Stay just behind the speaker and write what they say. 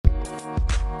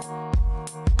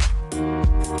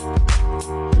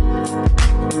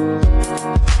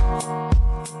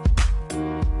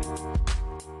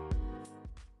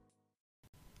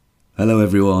Hello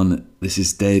everyone, this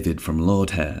is David from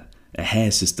Lord Hair, a hair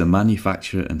system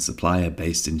manufacturer and supplier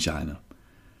based in China.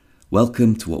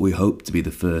 Welcome to what we hope to be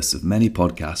the first of many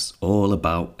podcasts all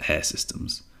about hair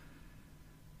systems.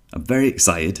 I'm very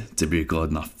excited to be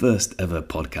recording our first ever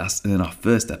podcast, and in our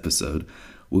first episode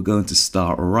we're going to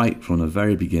start right from the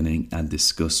very beginning and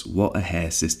discuss what a hair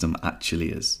system actually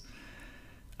is.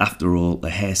 After all,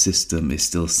 a hair system is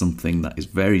still something that is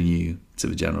very new to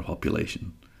the general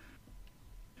population.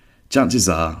 Chances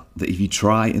are that if you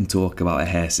try and talk about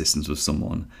hair systems with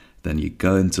someone, then you're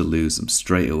going to lose them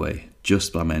straight away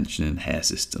just by mentioning hair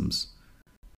systems.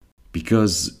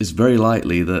 Because it's very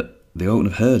likely that they won't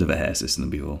have heard of a hair system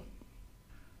before.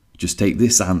 Just take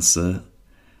this answer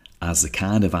as the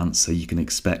kind of answer you can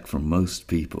expect from most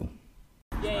people.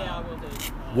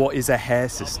 What is a hair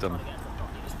system?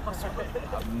 I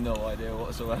have no idea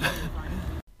whatsoever.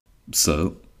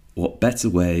 So, what better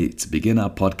way to begin our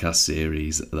podcast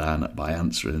series than by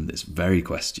answering this very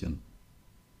question?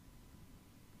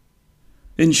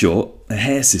 In short, a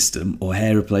hair system or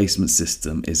hair replacement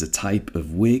system is a type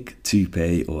of wig,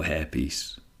 toupee or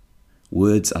hairpiece.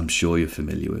 Words I'm sure you're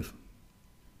familiar with.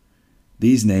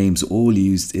 These names are all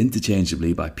used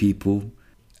interchangeably by people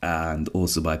and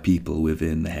also by people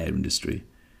within the hair industry.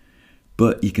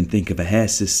 But you can think of a hair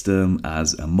system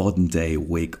as a modern day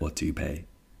wig or toupee.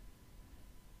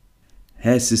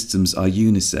 Hair systems are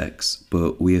unisex,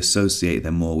 but we associate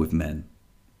them more with men.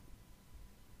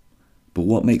 But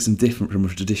what makes them different from a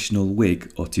traditional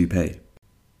wig or toupee?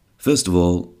 First of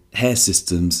all, hair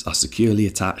systems are securely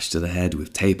attached to the head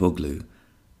with tape or glue.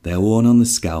 They are worn on the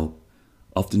scalp,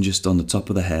 often just on the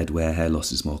top of the head where hair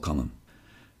loss is more common.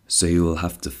 So you will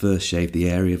have to first shave the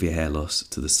area of your hair loss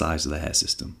to the size of the hair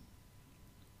system.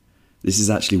 This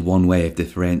is actually one way of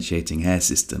differentiating hair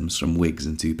systems from wigs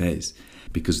and toupees,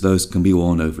 because those can be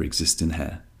worn over existing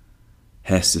hair.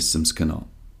 Hair systems cannot.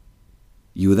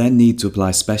 You will then need to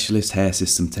apply specialist hair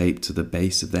system tape to the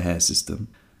base of the hair system.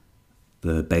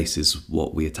 The base is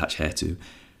what we attach hair to,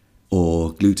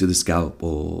 or glue to the scalp,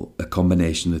 or a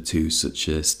combination of the two, such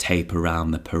as tape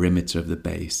around the perimeter of the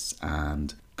base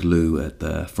and glue at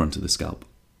the front of the scalp.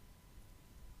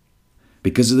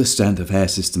 Because of the strength of hair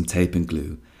system tape and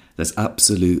glue, there's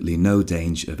absolutely no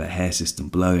danger of a hair system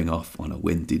blowing off on a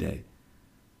windy day.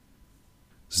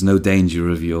 There's no danger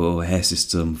of your hair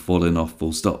system falling off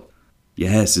full stop. Your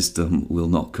hair system will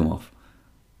not come off.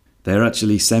 They're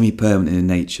actually semi-permanent in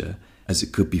nature, as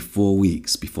it could be 4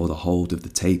 weeks before the hold of the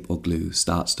tape or glue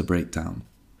starts to break down.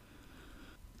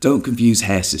 Don't confuse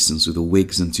hair systems with the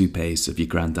wigs and toupees of your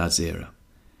granddad's era.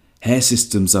 Hair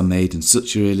systems are made in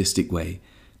such a realistic way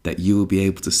that you will be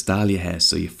able to style your hair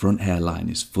so your front hairline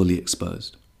is fully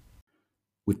exposed.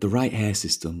 With the right hair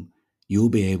system, you'll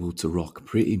be able to rock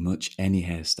pretty much any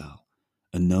hairstyle,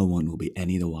 and no one will be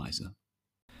any the wiser.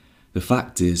 The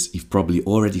fact is, you've probably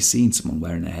already seen someone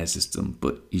wearing a hair system,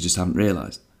 but you just haven't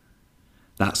realised.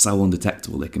 That's how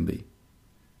undetectable they can be.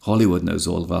 Hollywood knows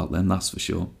all about them, that's for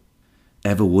sure.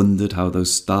 Ever wondered how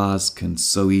those stars can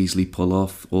so easily pull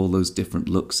off all those different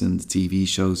looks in the TV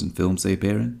shows and films they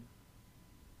appear in?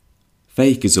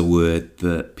 Fake is a word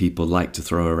that people like to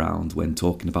throw around when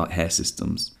talking about hair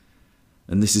systems,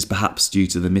 and this is perhaps due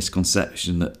to the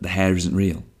misconception that the hair isn't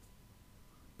real.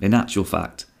 In actual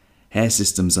fact, hair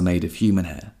systems are made of human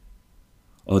hair,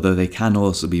 although they can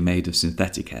also be made of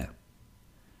synthetic hair.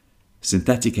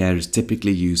 Synthetic hair is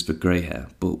typically used for grey hair,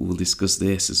 but we'll discuss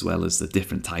this as well as the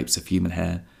different types of human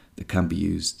hair that can be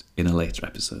used in a later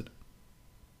episode.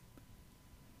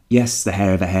 Yes, the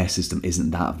hair of a hair system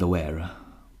isn't that of the wearer,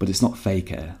 but it's not fake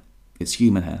hair, it's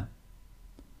human hair.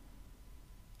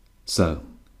 So,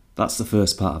 that's the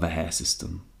first part of a hair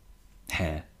system,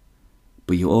 hair.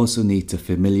 But you also need to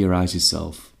familiarise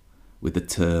yourself with the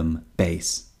term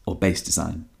base or base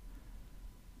design.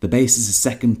 The base is the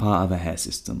second part of a hair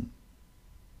system.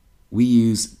 We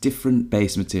use different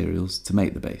base materials to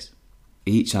make the base.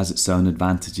 Each has its own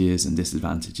advantages and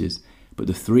disadvantages, but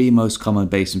the three most common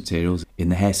base materials in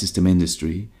the hair system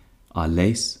industry are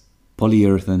lace,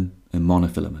 polyurethane and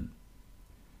monofilament.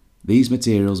 These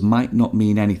materials might not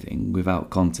mean anything without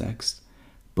context,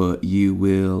 but you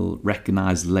will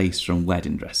recognise lace from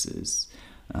wedding dresses,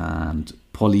 and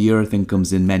polyurethane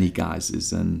comes in many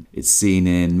guises and it's seen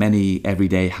in many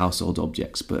everyday household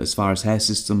objects. But as far as hair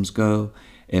systems go,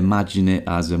 imagine it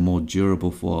as a more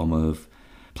durable form of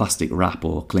plastic wrap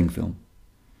or cling film.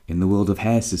 In the world of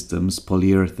hair systems,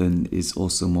 polyurethane is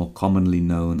also more commonly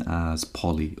known as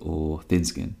poly or thin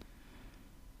skin.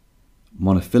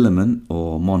 Monofilament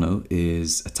or mono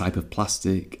is a type of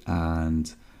plastic,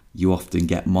 and you often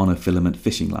get monofilament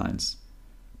fishing lines.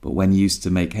 but when used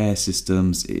to make hair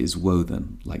systems, it is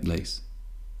woven like lace.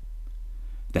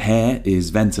 The hair is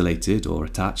ventilated or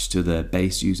attached to the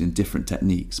base using different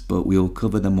techniques, but we'll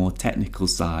cover the more technical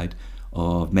side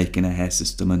of making a hair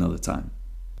system another time.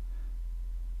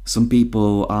 Some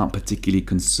people aren't particularly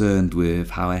concerned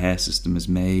with how a hair system is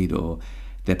made, or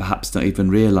they perhaps don't even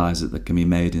realise that they can be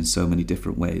made in so many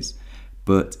different ways.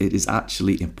 But it is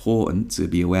actually important to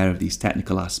be aware of these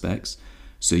technical aspects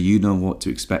so you know what to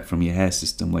expect from your hair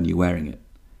system when you're wearing it,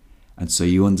 and so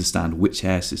you understand which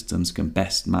hair systems can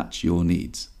best match your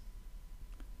needs.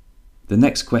 The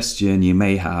next question you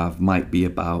may have might be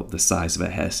about the size of a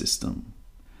hair system.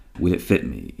 Will it fit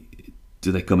me?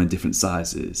 Do they come in different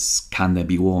sizes? Can they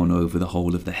be worn over the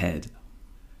whole of the head?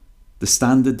 The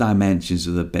standard dimensions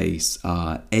of the base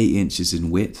are 8 inches in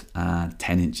width and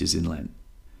 10 inches in length.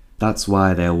 That's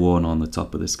why they are worn on the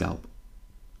top of the scalp.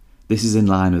 This is in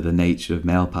line with the nature of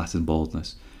male pattern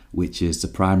baldness, which is the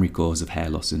primary cause of hair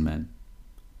loss in men.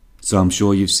 So I'm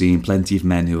sure you've seen plenty of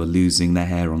men who are losing their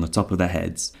hair on the top of their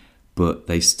heads, but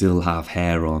they still have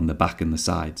hair on the back and the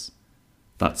sides.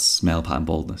 That's male pattern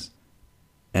baldness.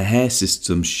 A hair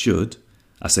system should,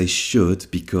 I say should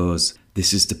because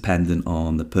this is dependent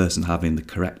on the person having the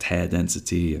correct hair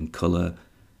density and colour,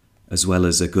 as well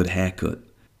as a good haircut,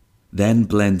 then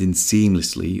blend in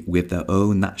seamlessly with their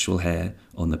own natural hair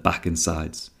on the back and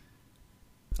sides.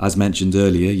 As mentioned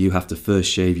earlier, you have to first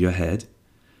shave your head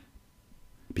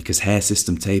because hair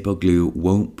system tape or glue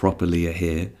won't properly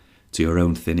adhere to your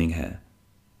own thinning hair.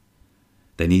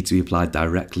 They need to be applied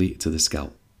directly to the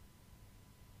scalp.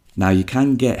 Now you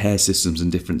can get hair systems in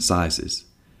different sizes.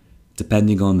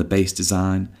 Depending on the base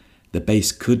design, the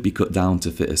base could be cut down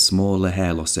to fit a smaller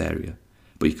hair loss area,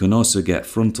 but you can also get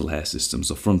frontal hair systems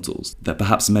or frontals that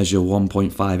perhaps measure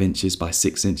 1.5 inches by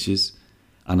 6 inches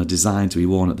and are designed to be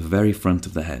worn at the very front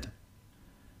of the head.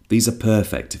 These are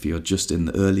perfect if you're just in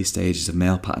the early stages of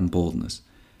male pattern baldness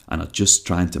and are just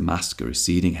trying to mask a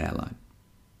receding hairline.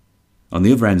 On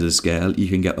the other end of the scale, you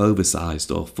can get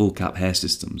oversized or full cap hair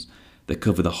systems that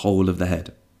cover the whole of the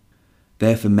head.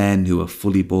 They're for men who are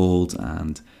fully bald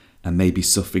and may be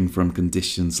suffering from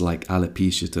conditions like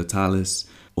alopecia totalis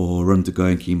or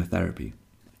undergoing chemotherapy.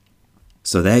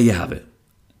 So there you have it,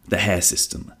 the hair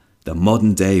system, the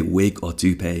modern day wig or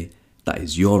toupee that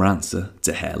is your answer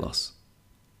to hair loss.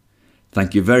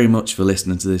 Thank you very much for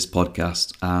listening to this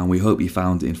podcast, and we hope you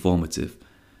found it informative,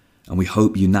 and we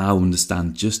hope you now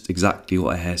understand just exactly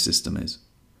what a hair system is.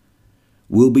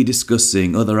 We'll be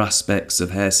discussing other aspects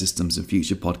of hair systems in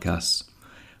future podcasts.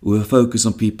 We'll focus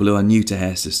on people who are new to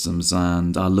hair systems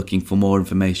and are looking for more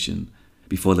information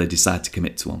before they decide to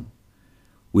commit to one.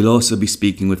 We'll also be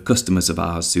speaking with customers of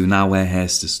ours who now wear hair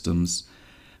systems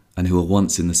and who were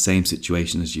once in the same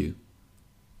situation as you.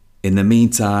 In the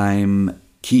meantime,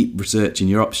 keep researching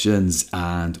your options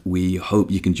and we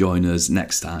hope you can join us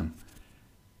next time.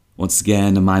 Once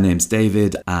again, my name's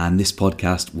David and this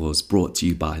podcast was brought to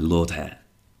you by Lord Hair.